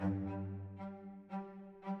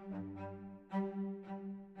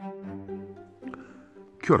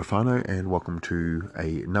Kia ora whānau, and welcome to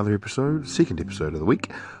another episode, second episode of the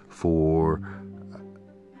week for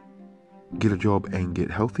Get a Job and Get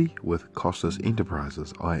Healthy with Costas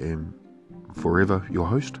Enterprises. I am forever your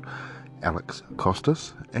host, Alex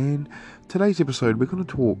Costas, and today's episode we're going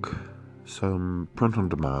to talk some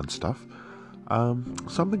print-on-demand stuff,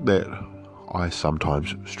 something that I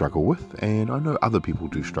sometimes struggle with, and I know other people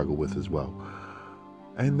do struggle with as well.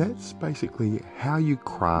 And that's basically how you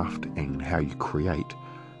craft and how you create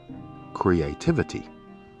creativity.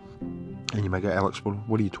 And you may go, Alex,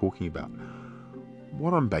 what are you talking about?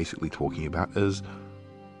 What I'm basically talking about is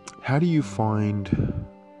how do you find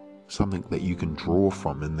something that you can draw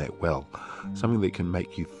from in that well, something that can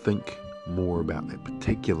make you think more about that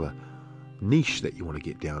particular niche that you want to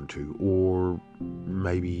get down to, or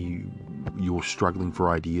maybe you're struggling for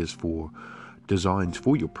ideas for designs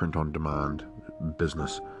for your print-on-demand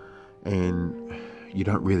business and you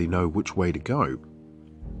don't really know which way to go.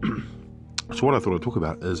 So what I thought I'd talk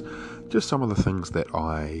about is just some of the things that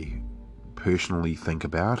I personally think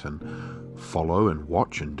about and follow and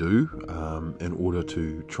watch and do in order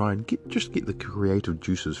to try and get the creative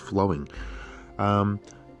juices flowing. Now,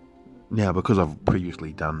 because I've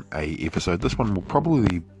previously done a episode, this one will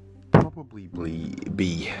probably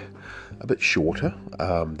be a bit shorter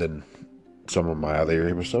than some of my other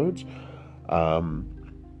episodes.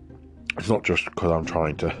 It's not just because I'm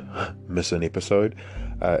trying to miss an episode.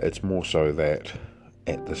 It's more so that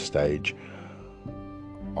at this stage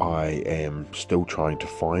I am still trying to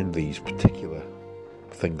find these particular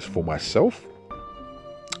things for myself,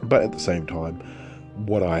 but at the same time,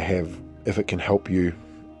 what I have, if it can help you,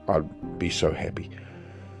 I'd be so happy.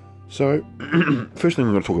 So first thing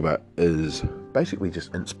we're going to talk about is basically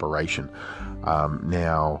just inspiration.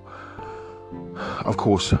 Now, of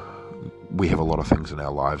course, we have a lot of things in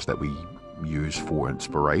our lives that we use for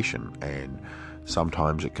inspiration, and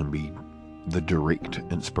sometimes it can be the direct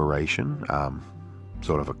inspiration,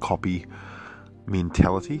 sort of a copy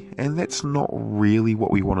mentality, and that's not really what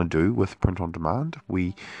we want to do with print on demand.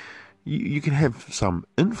 You can have some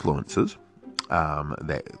influences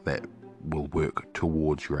that will work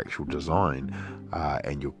towards your actual design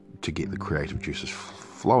and to get the creative juices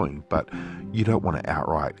flowing, but you don't want to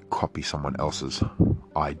outright copy someone else's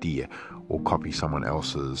idea or copy someone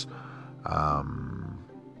else's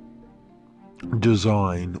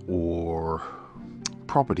design or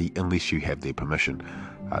property unless you have their permission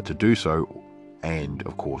to do so, and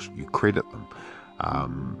of course you credit them.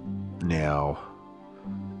 Now,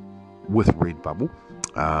 with Redbubble,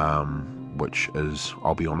 which is,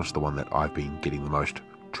 I'll be honest, the one that I've been getting the most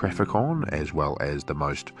traffic on, as well as the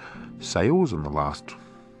most sales in the last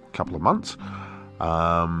couple of months,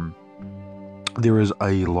 there is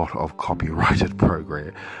a lot of copyrighted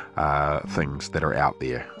program things that are out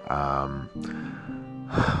there.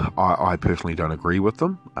 I personally don't agree with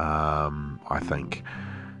them. I think,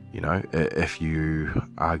 if you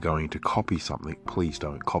are going to copy something, please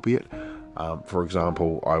don't copy it. For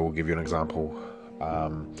example, I will give you an example.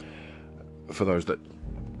 For those that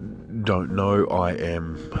don't know, I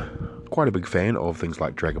am quite a big fan of things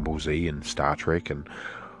like Dragon Ball Z and Star Trek and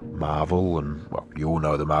Marvel, and well, you all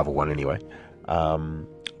know the Marvel one anyway.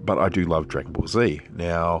 But I do love Dragon Ball Z.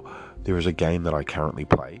 Now, there is a game that I currently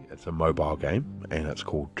play. It's a mobile game, and it's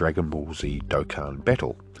called Dragon Ball Z Dokkan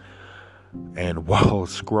Battle. And while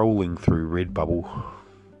scrolling through Redbubble,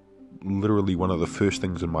 literally one of the first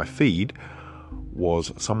things in my feed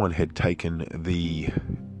was someone had taken the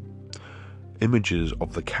images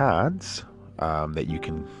of the cards that you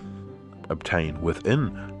can obtain within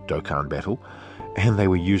Dokkan Battle, and they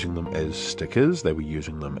were using them as stickers, they were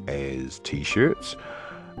using them as t-shirts,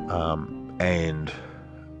 and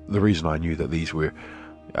the reason I knew that these were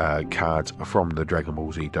cards from the Dragon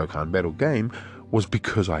Ball Z Dokkan Battle game was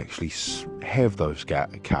because I actually have those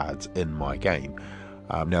cards in my game.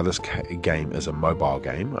 Now, this game is a mobile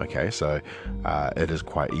game, okay, so it is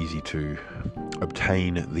quite easy to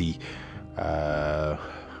obtain the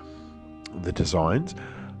designs,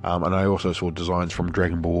 and I also saw designs from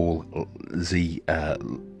Dragon Ball Z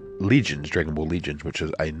Legends, Dragon Ball Legends, which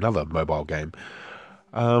is another mobile game,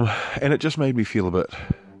 and it just made me feel a bit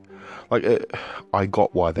like I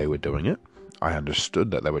got why they were doing it. I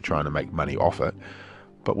understood that they were trying to make money off it,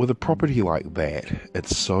 but with a property like that,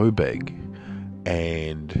 it's so big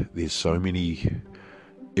and there's so many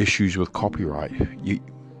issues with copyright.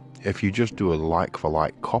 If you just do a like for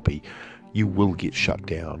like copy, you will get shut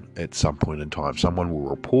down at some point in time. Someone will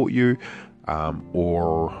report you,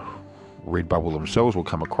 or Redbubble themselves will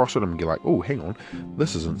come across it and be like, oh, hang on,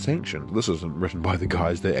 this isn't sanctioned. This isn't written by the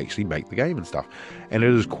guys that actually make the game and stuff. And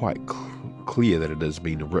it is quite clear that it has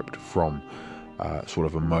been ripped from sort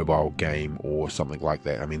of a mobile game or something like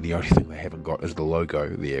that. I mean, the only thing they haven't got is the logo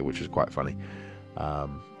there, which is quite funny.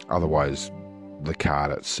 Otherwise, the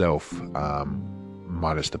card itself,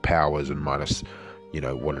 minus the powers and minus,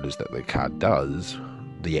 what it is that the card does,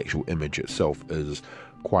 the actual image itself is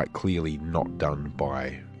quite clearly not done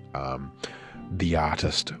by the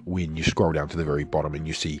artist. When you scroll down to the very bottom and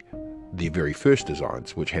you see the very first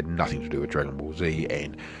designs, which had nothing to do with Dragon Ball Z,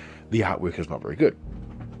 and the artwork is not very good.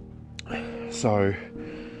 So,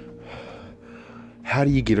 how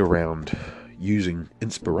do you get around using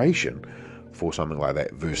inspiration for something like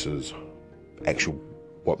that versus actual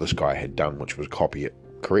what this guy had done, which was copy it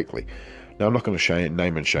correctly? Now, I'm not going to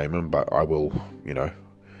name and shame him, but I will,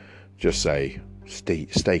 just say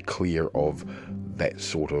stay clear of that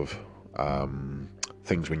sort of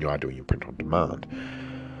things when you are doing your print on demand.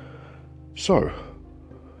 So,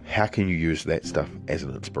 how can you use that stuff as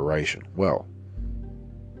an inspiration? Well,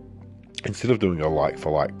 instead of doing a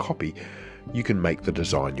like-for-like copy, you can make the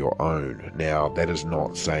design your own. Now, that is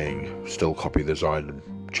not saying still copy the design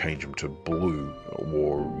and change them to blue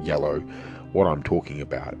or yellow. What I'm talking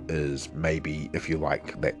about is maybe if you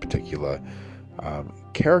like that particular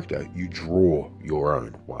character, you draw your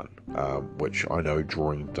own one, which I know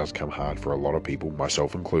drawing does come hard for a lot of people,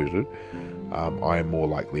 myself included. I am more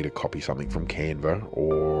likely to copy something from Canva,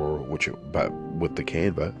 but with the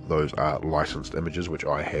Canva, those are licensed images which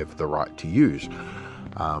I have the right to use,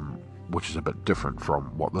 which is a bit different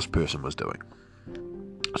from what this person was doing.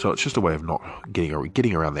 So it's just a way of not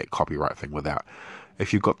getting around that copyright thing without.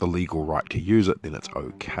 If you've got the legal right to use it, then it's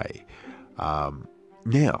okay.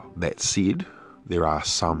 Now, that said, there are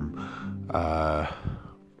some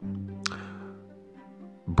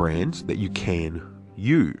brands that you can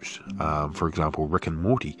use. For example, Rick and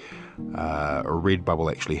Morty.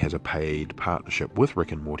 Redbubble actually has a paid partnership with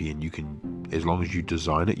Rick and Morty, and you can, as long as you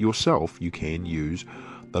design it yourself, you can use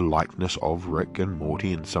the likeness of Rick and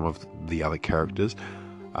Morty and some of the other characters.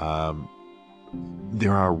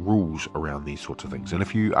 There are rules around these sorts of things, and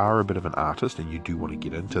if you are a bit of an artist and you do want to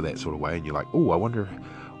get into that sort of way, and you're like, oh, I wonder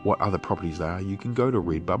what other properties there are, you can go to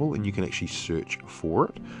Redbubble and you can actually search for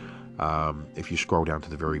it. If you scroll down to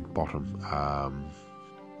the very bottom,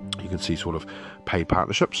 you can see sort of paid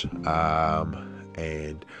partnerships,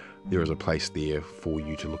 and there is a place there for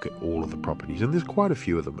you to look at all of the properties, and there's quite a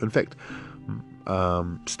few of them. In fact,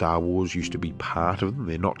 Star Wars used to be part of them.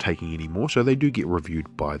 They're not taking any more, so they do get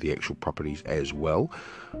reviewed by the actual properties as well,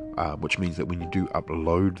 which means that when you do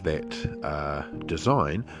upload that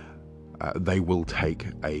design, they will take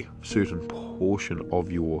a certain portion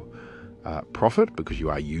of your profit, because you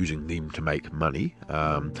are using them to make money,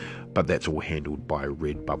 but that's all handled by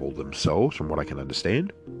Redbubble themselves, from what I can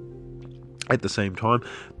understand. At the same time,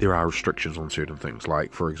 there are restrictions on certain things,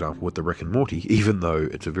 like, for example, with the Rick and Morty, even though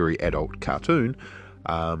it's a very adult cartoon,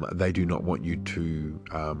 they do not want you to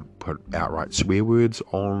put outright swear words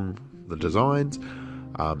on the designs.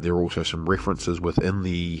 There are also some references within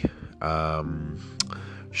the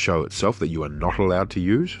show itself that you are not allowed to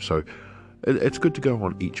use, so it's good to go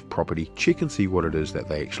on each property, check and see what it is that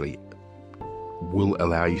they actually will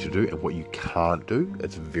allow you to do and what you can't do.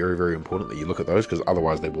 It's very, very important that you look at those, because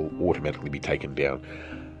otherwise they will automatically be taken down,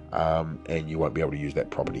 and you won't be able to use that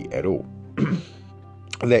property at all.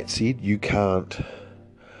 That said, you can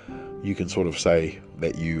sort of say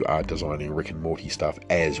that you are designing Rick and Morty stuff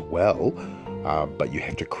as well, but you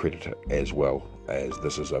have to credit it as well, as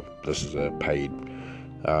this is a paid,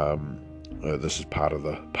 this is part of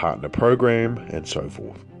the partner program and so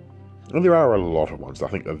forth. And there are a lot of ones. I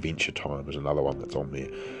think Adventure Time is another one that's on there.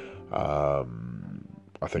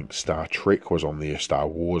 I think Star Trek was on there. Star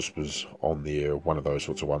Wars was on there. One of those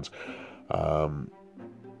sorts of ones.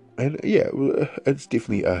 And yeah, it's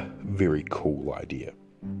definitely a very cool idea.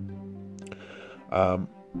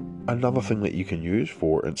 Another thing that you can use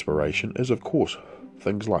for inspiration is, of course,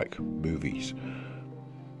 things like movies,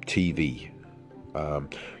 TV.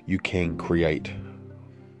 You can create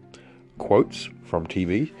quotes from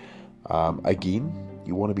TV. Again,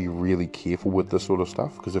 you want to be really careful with this sort of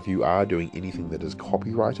stuff, because if you are doing anything that is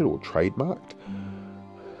copyrighted or trademarked,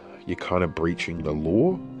 you're kind of breaching the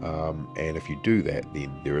law, and if you do that,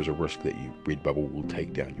 then there is a risk that Redbubble will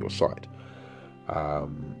take down your site.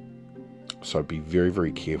 So be very,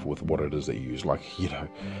 very careful with what it is that you use. Like,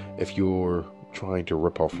 if you're trying to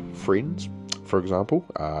rip off Friends, for example,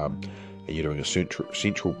 and you're doing a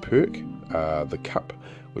central perk, the cup,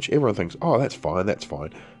 which everyone thinks, oh, that's fine.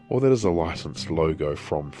 Well, that is a licensed logo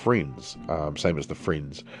from Friends, same as the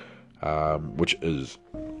Friends, which is,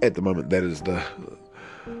 at the moment, that is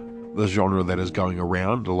the genre that is going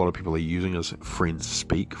around, a lot of people are using, is Friends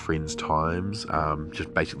Speak, Friends Times,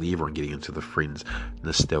 just basically everyone getting into the Friends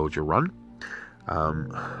nostalgia run.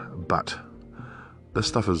 But this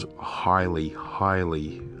stuff is highly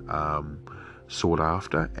sought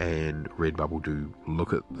after, and Redbubble do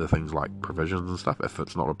look at the things like provisions and stuff. If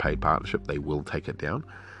it's not a paid partnership, they will take it down.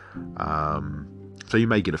 So you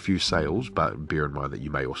may get a few sales, but bear in mind that you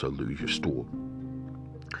may also lose your store.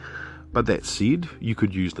 But that said, you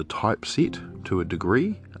could use the typeset to a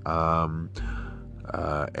degree, and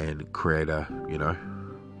create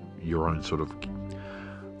your own sort of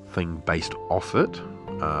thing based off it,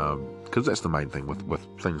 because that's the main thing with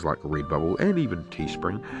things like Redbubble and even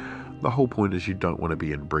Teespring. The whole point is you don't want to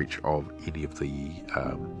be in breach of any of the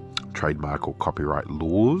trademark or copyright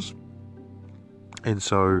laws, and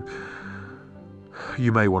so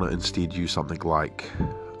you may want to instead use something like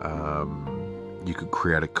you could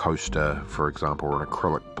create a coaster, for example, or an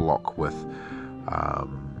acrylic block with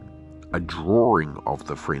a drawing of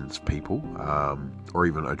the Friends people, or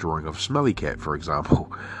even a drawing of Smelly Cat, for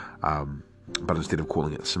example. But instead of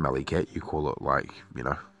calling it Smelly Cat, you call it, like,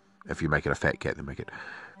 if you make it a Fat Cat, then make it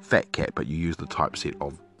Fat Cat, but you use the typeset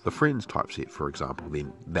of the Friends typeset, for example,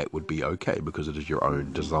 then that would be okay because it is your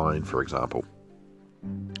own design, for example.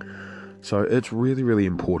 So it's really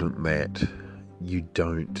important that you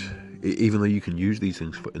don't, even though you can use these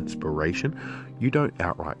things for inspiration, you don't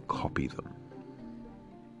outright copy them.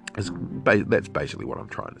 That's basically what I'm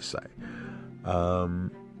trying to say.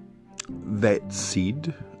 That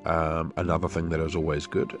said, another thing that is always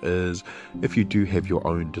good is if you do have your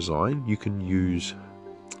own design, you can use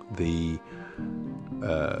the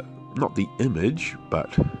not the image,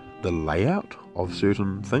 but the layout of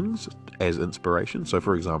certain things as inspiration. So,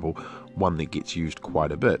 for example, one that gets used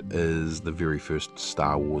quite a bit is the very first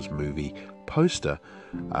Star Wars movie poster,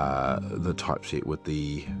 the typeset with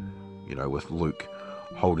with Luke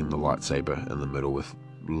holding the lightsaber in the middle, with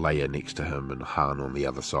Leia next to him and Han on the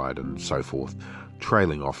other side, and so forth,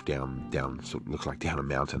 trailing off down sort of looks like down a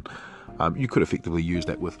mountain. You could effectively use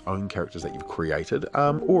that with own characters that you've created,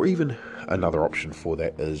 or even another option for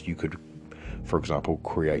that is you could, for example,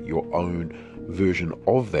 create your own version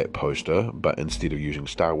of that poster, but instead of using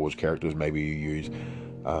Star Wars characters, maybe you use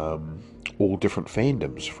all different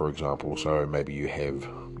fandoms, for example. So maybe you have,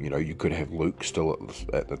 you could have Luke still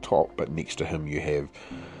at the top, but next to him you have,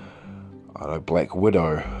 Black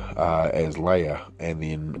Widow as Leia, and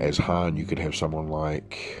then as Han you could have someone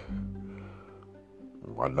like,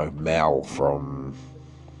 Mal from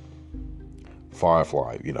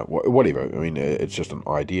Firefly, whatever. I mean, it's just an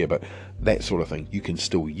idea, but that sort of thing, you can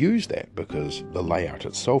still use that because the layout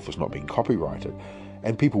itself is not being copyrighted,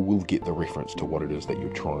 and people will get the reference to what it is that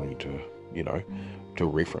you're trying to, to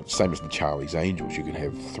reference. Same as the Charlie's Angels, you could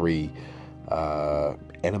have 3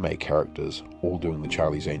 anime characters all doing the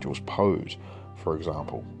Charlie's Angels pose, for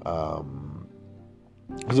example,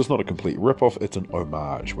 because it's not a complete rip-off, it's an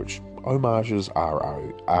homage, which homages are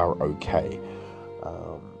okay.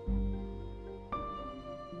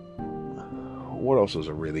 What else is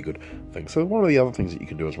a really good thing? So one of the other things that you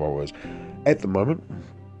can do as well is, at the moment,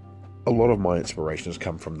 a lot of my inspiration has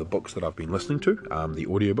come from the books that I've been listening to, the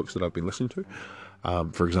audiobooks that I've been listening to.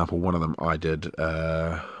 For example, one of them I did,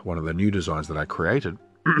 one of the new designs that I created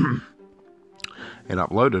and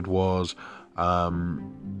uploaded was,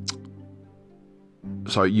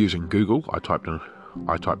 so using Google, I typed in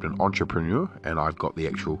entrepreneur, and I've got the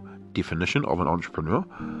actual definition of an entrepreneur,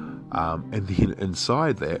 and then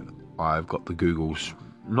inside that I've got the Google's,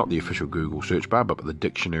 not the official Google search bar, but the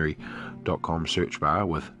dictionary.com search bar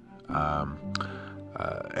with and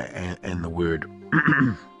the word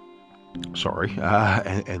and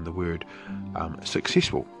the word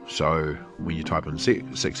successful. So when you type in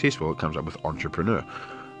successful, it comes up with entrepreneur.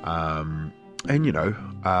 And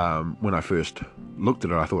when I first looked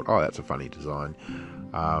at it, I thought, oh, that's a funny design,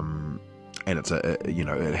 and it's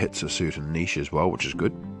it hits a certain niche as well, which is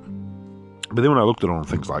good. But then when I looked at it on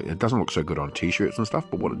things like, it doesn't look so good on t-shirts and stuff,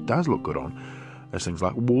 but what it does look good on is things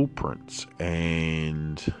like wall prints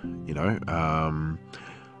and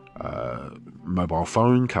mobile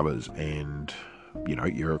phone covers, and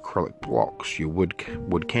your acrylic blocks, your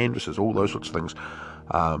wood canvases, all those sorts of things.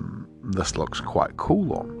 This looks quite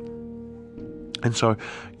cool on. And so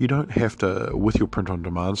you don't have to, with your print on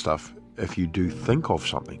demand stuff, if you do think of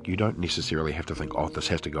something, you don't necessarily have to think, oh, this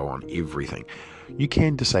has to go on everything. You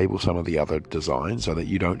can disable some of the other designs so that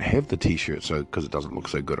you don't have the t-shirt, because it doesn't look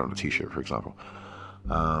so good on a t-shirt, for example.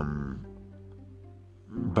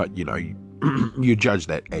 But you judge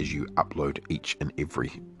that as you upload each and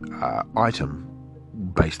every item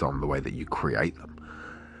based on the way that you create them.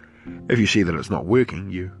 if you see that it's not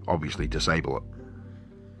working, you obviously disable it.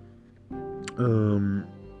 And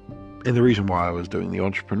the reason why I was doing the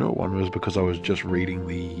entrepreneur one was because I was just reading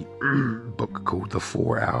the book called The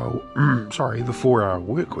 4-Hour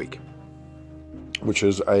Work Week, which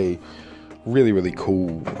is a really, really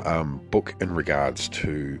cool book in regards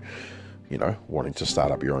to, wanting to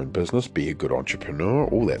start up your own business, be a good entrepreneur,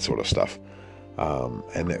 all that sort of stuff. The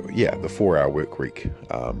 4-Hour Work Week,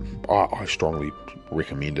 I strongly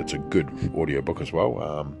recommend. It's a good audiobook as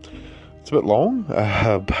well. It's a bit long,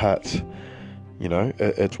 but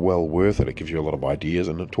it's well worth it. It gives you a lot of ideas,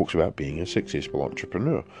 and it talks about being a successful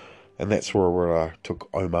entrepreneur. And that's where I took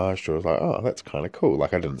homage to. I was like, oh, that's kind of cool.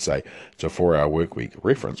 Like, I didn't say it's a 4-Hour Work Week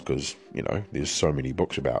reference because, there's so many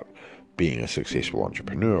books about being a successful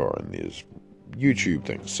entrepreneur, and there's YouTube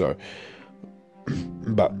things. So,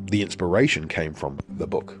 but the inspiration came from the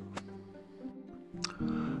book.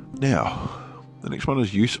 Now, the next one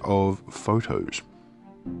is use of photos.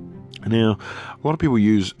 Now, a lot of people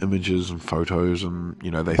use images and photos, and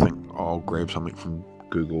they think, oh, I'll grab something from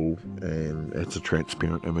Google and it's a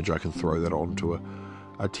transparent image, I can throw that onto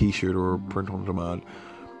a t-shirt or a print on demand.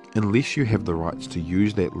 Unless you have the rights to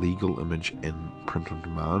use that legal image in print on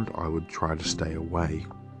demand, I would try to stay away,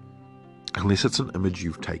 unless it's an image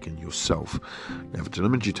you've taken yourself. Now, if it's an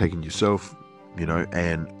image you've taken yourself,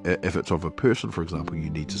 and if it's of a person, for example, you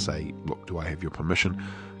need to say, look, do I have your permission?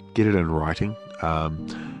 Get it in writing,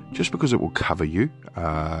 just because it will cover you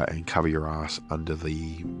and cover your ass under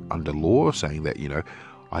law, saying that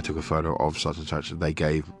I took a photo of such and such. They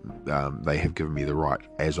have given me the right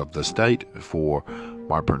as of this date for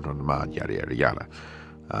my print on demand, yada yada yada,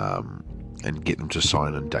 and get them to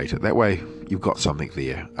sign and date it. That way, you've got something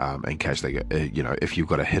there in case they get, if you've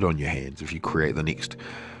got a hit on your hands, if you create the next,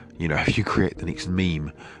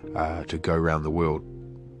 meme to go around the world,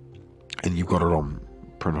 and you've got it on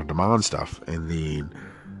print on demand stuff, and then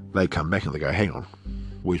they come back and they go, hang on,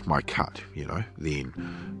 where's my cut?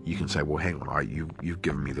 Then you can say, well, hang on, you've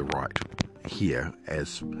given me the right here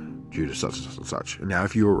as due to such and such. Now,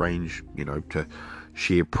 if you arrange, to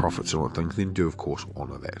share profits and all things, then do, of course,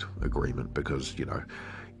 honour that agreement, because,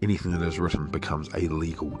 anything that is written becomes a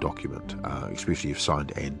legal document, especially if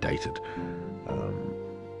signed and dated.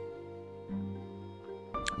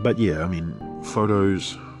 But yeah, I mean,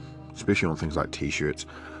 photos, especially on things like t-shirts,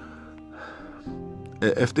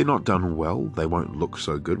 if they're not done well, they won't look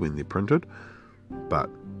so good when they're printed. But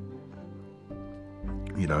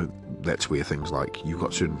that's where things like, you've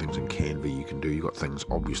got certain things in Canva you can do, you've got things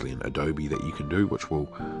obviously in Adobe that you can do, which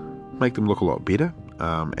will make them look a lot better,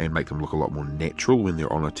 and make them look a lot more natural when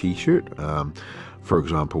they're on a t-shirt. For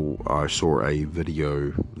example, I saw a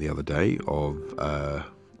video the other day of a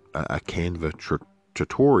Canva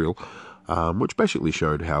tutorial, which basically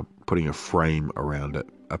showed how putting a frame around it,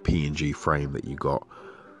 a PNG frame that you got,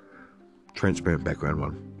 transparent background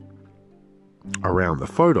one, around the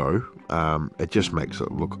photo, it just makes it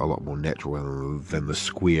look a lot more natural than the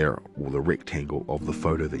square or the rectangle of the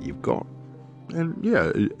photo that you've got. And yeah,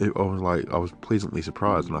 I was pleasantly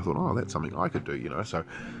surprised, and I thought, oh, that's something I could do, So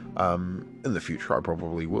in the future, I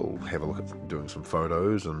probably will have a look at doing some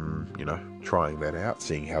photos and trying that out,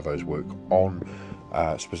 seeing how those work on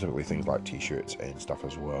specifically things like t-shirts and stuff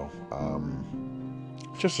as well,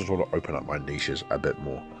 just to sort of open up my niches a bit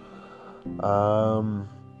more.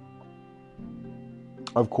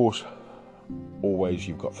 Of course, always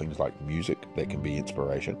you've got things like music that can be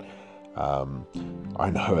inspiration. I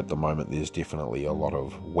know at the moment there's definitely a lot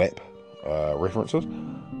of WAP references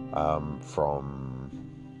from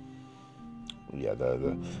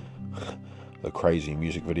the crazy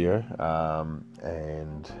music video,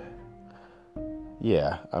 and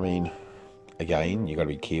yeah, I mean, again, you got to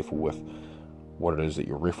be careful with what it is that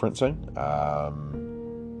you're referencing.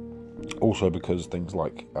 Also, because things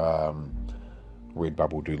like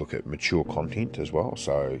Redbubble do look at mature content as well.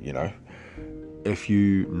 So, if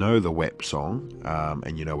you know the WAP song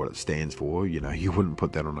and you know what it stands for, you wouldn't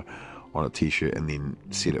put that on a t-shirt and then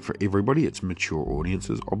set it for everybody. It's mature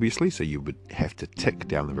audiences, obviously, so you would have to tick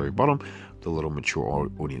down the very bottom the little mature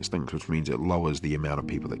audience things, which means it lowers the amount of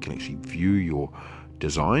people that can actually view your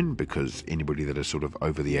design, because anybody that is sort of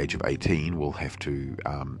over the age of 18 will have to,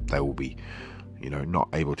 they will be not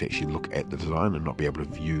able to actually look at the design and not be able to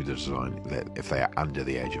view the design that if they are under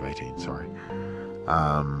the age of 18, sorry.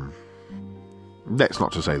 That's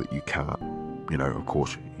not to say that you can't, of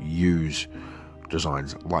course, use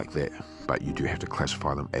designs like that, but you do have to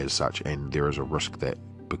classify them as such, and there is a risk that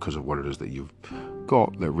because of what it is that you've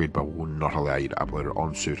got, that Redbubble will not allow you to upload it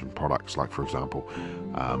on certain products. Like, for example,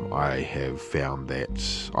 I have found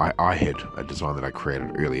that I had a design that I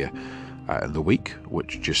created earlier in the week,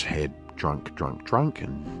 which just had drunk,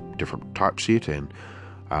 and different typeset, and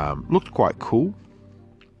looked quite cool.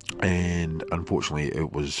 And unfortunately,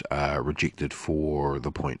 it was rejected for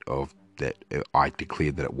the point of that I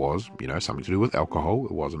declared that it was, something to do with alcohol.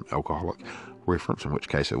 It was an alcoholic reference, in which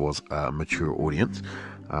case it was a mature audience,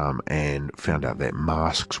 and found out that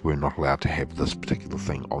masks were not allowed to have this particular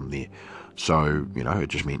thing on there. So, it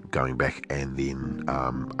just meant going back and then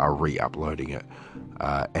re-uploading it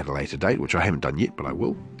at a later date, which I haven't done yet, but I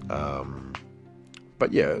will.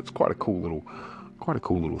 But yeah, it's quite a cool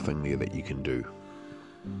little thing there that you can do.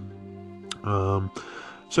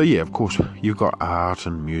 So yeah, of course, you've got art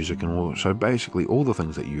and music and all. So basically, all the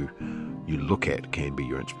things that you look at can be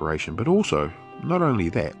your inspiration. But also, not only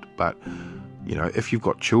that, but if you've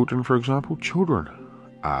got children, for example, children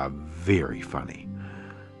are very funny.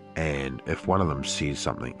 And if one of them says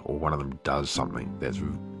something or one of them does something that's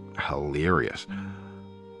hilarious,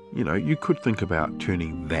 you could think about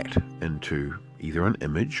turning that into either an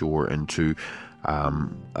image or into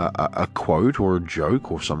a quote or a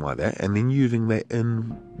joke or something like that, and then using that in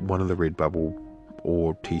one of the Redbubble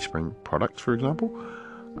or Teespring products, for example.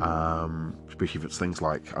 Especially if it's things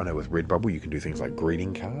like, I know with Redbubble you can do things like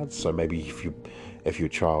greeting cards. So maybe if your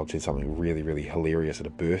child said something really, really hilarious at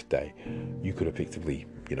a birthday, you could effectively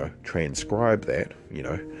transcribe that,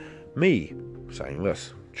 me saying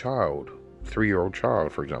this, 3-year-old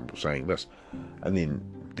child, for example, saying this, and then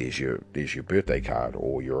there's your birthday card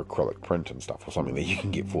or your acrylic print and stuff, or something that you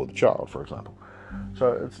can get for the child, for example.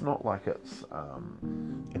 So it's not like it's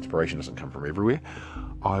inspiration doesn't come from everywhere.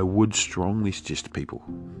 I would strongly suggest to people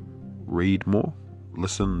read more,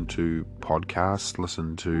 listen to podcasts,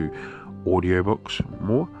 listen to audiobooks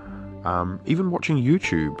more, even watching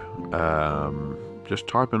YouTube. Just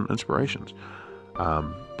type in inspirations.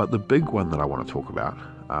 But the big one that I want to talk about,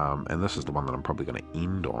 and this is the one that I'm probably going to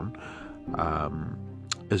end on,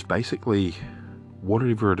 is basically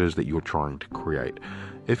whatever it is that you're trying to create.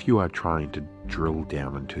 If you are trying to drill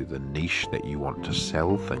down into the niche that you want to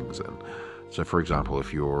sell things in, so for example,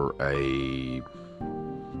 if you're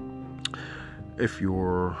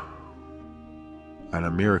an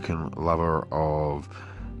American lover of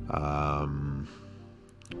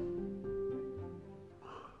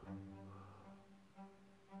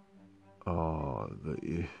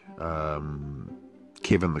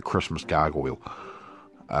Kevin the Christmas Gargoyle,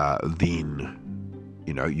 then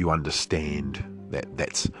you understand that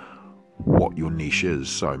that's what your niche is.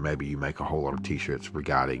 So maybe you make a whole lot of t-shirts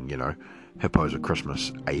regarding hippos at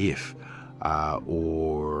Christmas AF,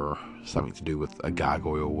 or something to do with a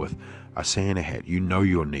gargoyle with a Santa hat.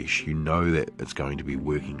 Your niche, that it's going to be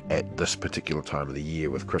working at this particular time of the year,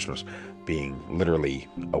 with Christmas being literally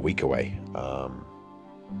a week away.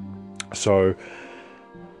 So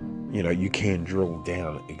you can drill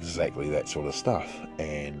down exactly that sort of stuff,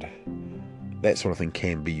 and that sort of thing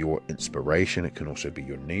can be your inspiration. It can also be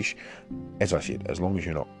your niche. As I said, as long as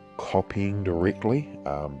you're not copying directly,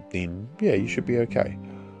 then yeah, you should be okay.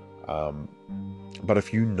 But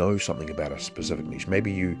if you know something about a specific niche,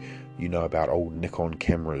 maybe you know about old Nikon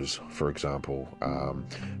cameras, for example,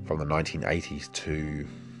 from the 1980s to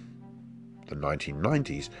the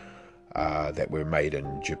 1990s, that were made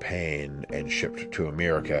in Japan and shipped to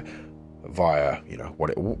America via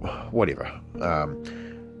whatever.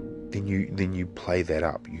 Then you play that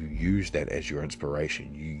up. You use that as your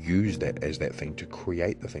inspiration. You use that as that thing to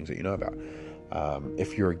create the things that you know about.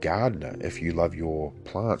 If you're a gardener, if you love your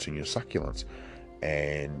plants and your succulents,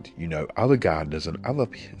 and other gardeners and other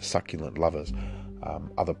succulent lovers,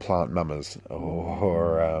 other plant mamas,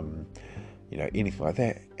 or anything like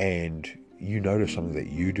that, and you notice something that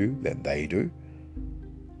you do that they do,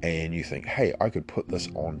 and you think, hey, I could put this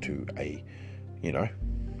onto a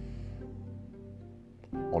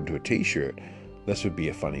t-shirt. This would be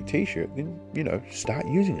a funny t-shirt. Then start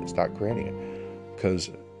using it, start creating it, because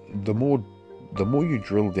the more you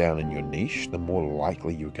drill down in your niche, the more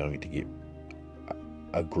likely you're going to get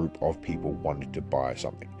a group of people wanting to buy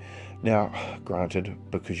something. Now, granted,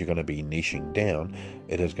 because you're going to be niching down,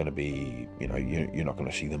 it is going to be, you're not going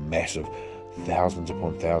to see the massive thousands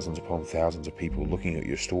upon thousands upon thousands of people looking at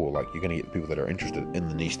your store. Like, you're going to get people that are interested in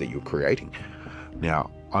the niche that you're creating. Now,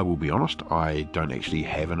 I will be honest, I don't actually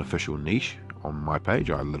have an official niche on my page.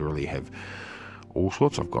 I literally have all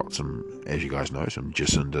sorts. I've got some, as you guys know, some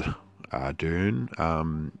Jacinda Ardern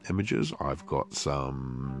images. I've got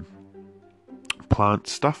some plant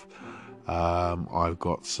stuff. I've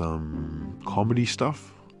got some comedy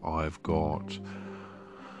stuff. I've got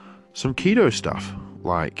some keto stuff.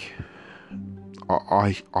 Like,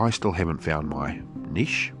 I still haven't found my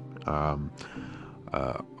niche.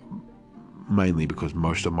 mainly because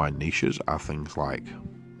most of my niches are things like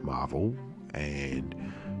Marvel and,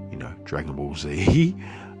 Dragon Ball Z,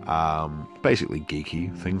 basically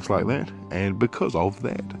geeky things like that. And because of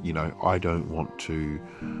that, I don't want to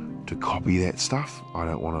copy that stuff. I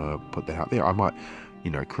don't want to put that out there. I might,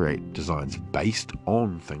 create designs based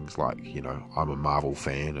on things like, I'm a Marvel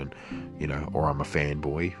fan and, or I'm a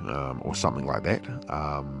fanboy, or something like that.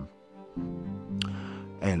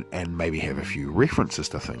 And maybe have a few references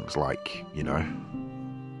to things like,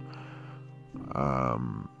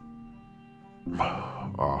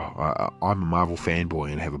 I'm a Marvel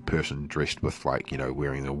fanboy and have a person dressed with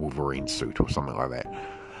wearing a Wolverine suit or something like that.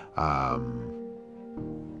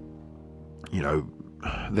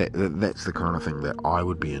 That's the kind of thing that I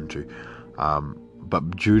would be into.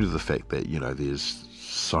 But due to the fact that, there's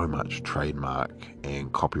so much trademark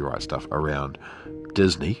and copyright stuff around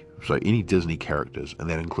Disney, so any Disney characters, and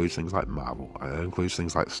that includes things like Marvel, that includes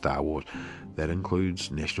things like Star Wars, that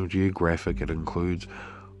includes National Geographic, it includes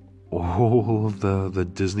all of the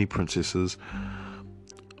Disney princesses.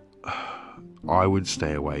 I would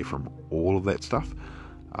stay away from all of that stuff.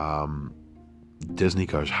 Disney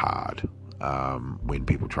goes hard when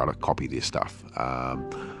people try to copy their stuff.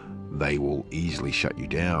 They will easily shut you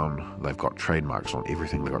down. They've got trademarks on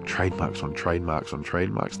everything. They've got trademarks on trademarks on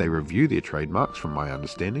trademarks. They review their trademarks, from my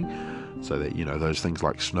understanding, so that, those things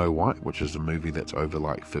like Snow White, which is a movie that's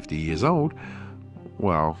over 50 years old,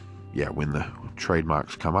 well, yeah, when the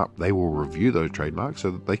trademarks come up, they will review those trademarks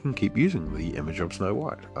so that they can keep using the image of Snow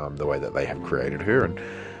White, the way that they have created her, and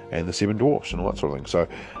the Seven Dwarfs and all that sort of thing. So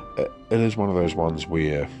it is one of those ones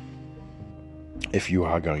where, if you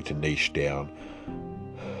are going to niche down,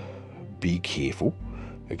 be careful,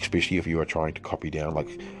 especially if you are trying to copy down.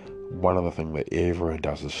 One other thing that everyone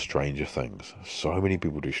does is Stranger Things. So many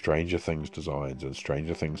people do Stranger Things designs and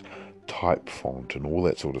Stranger Things type font and all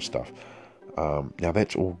that sort of stuff. Now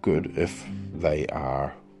that's all good if they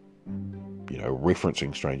are,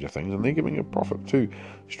 referencing Stranger Things and they're giving a profit to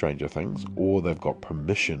Stranger Things, or they've got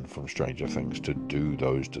permission from Stranger Things to do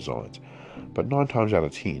those designs. But 9 times out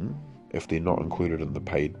of 10, if they're not included in the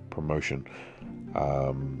paid promotion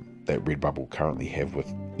that Redbubble currently have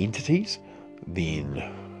with entities, then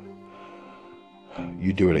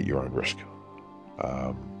you do it at your own risk.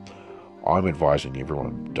 I'm advising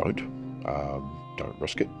everyone don't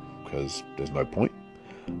risk it, because there's no point.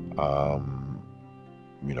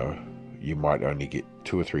 You might only get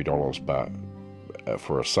 $2 or $3, but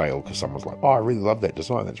for a sale, because someone's like, oh, I really love that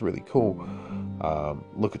design, that's really cool.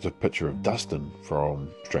 Look, it's a picture of Dustin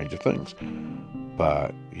from Stranger Things.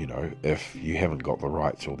 But, if you haven't got the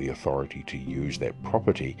rights or the authority to use that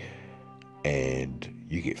property and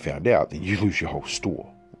you get found out, then you lose your whole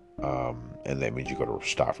store. And that means you've got to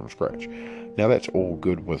start from scratch. Now, that's all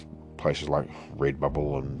good with places like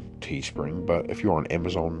Redbubble and Teespring, but if you're on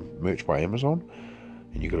Amazon, Merch by Amazon,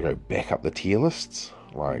 and you've got to go back up the tier lists,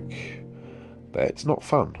 that's not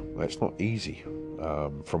fun. That's not easy.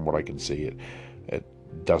 From what I can see, it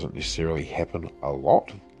doesn't necessarily happen a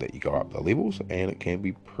lot that you go up the levels, and it can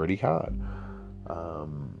be pretty hard.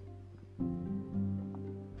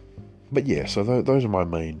 But yeah, so those are my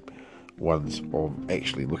main ones of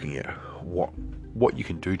actually looking at what you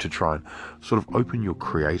can do to try and sort of open your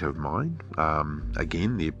creative mind.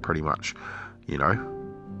 Again, they're pretty much,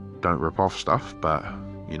 don't rip off stuff, but,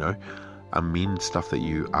 amend stuff that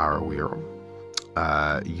you are aware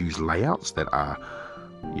of. Use layouts that are,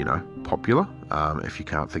 popular, if you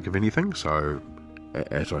can't think of anything. So,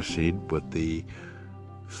 as I said, with the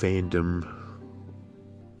fandom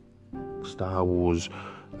Star Wars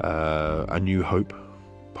A New Hope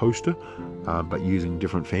poster, but using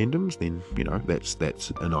different fandoms, then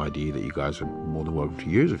that's an idea that you guys are more than welcome to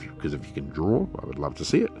use, because if you can draw, I would love to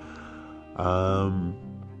see it.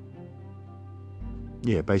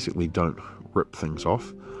 Basically don't rip things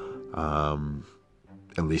off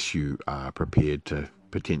unless you are prepared to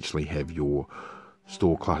potentially have your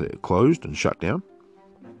store closed and shut down.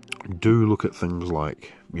 Do look at things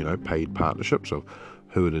like paid partnerships of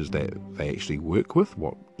who it is that they actually work with,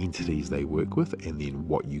 what entities they work with, and then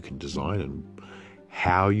what you can design and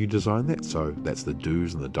how you design that. So that's the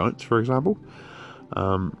do's and the don'ts, for example.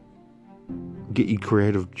 Get your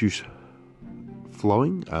creative juice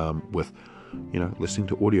flowing with listening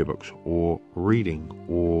to audiobooks or reading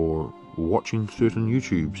or watching certain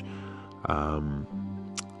YouTubes,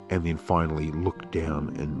 and then finally look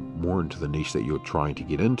down and more into the niche that you're trying to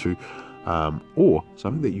get into, or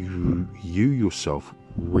something that you yourself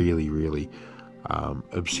really, really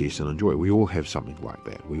obsess and enjoy. We all have something like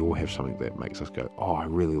that. We all have something that makes us go, oh, I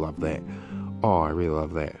really love that. Oh, I really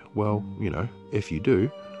love that. Well, if you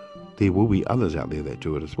do, there will be others out there that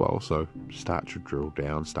do it as well. So start to drill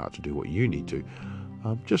down, start to do what you need to,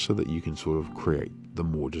 just so that you can sort of create the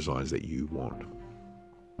more designs that you want.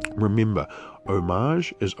 Remember,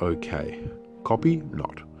 homage is okay, copy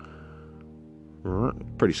not.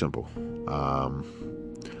 Alright, pretty simple.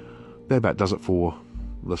 That about does it for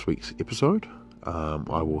this week's episode.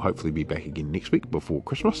 I will hopefully be back again next week before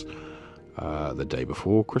Christmas, the day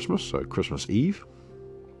before Christmas, so Christmas Eve.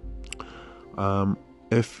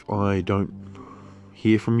 If I don't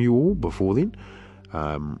hear from you all before then,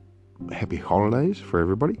 happy holidays for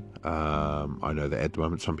everybody. I know that at the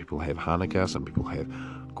moment some people have Hanukkah, some people have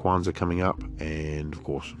Kwanzaa coming up, and of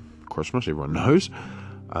course Christmas, everyone knows.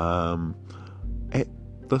 At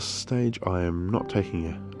this stage I am not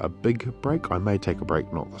taking a big break. I may take a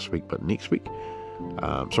break, not this week but next week.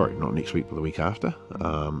 Sorry, not next week but the week after,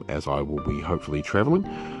 as I will be hopefully travelling.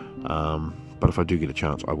 But if I do get a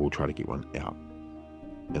chance, I will try to get one out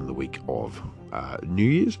in the week of New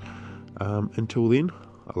Year's. Until then,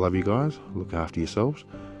 I love you guys. Look after yourselves.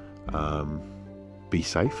 Be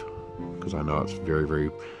safe, because I know it's very, very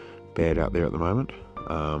bad out there at the moment.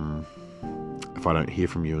 If I don't hear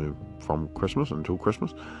from you from Christmas until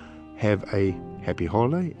Christmas, have a happy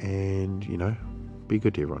holiday, and be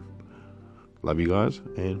good to everyone. Love you guys,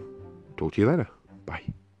 and talk to you later. Bye.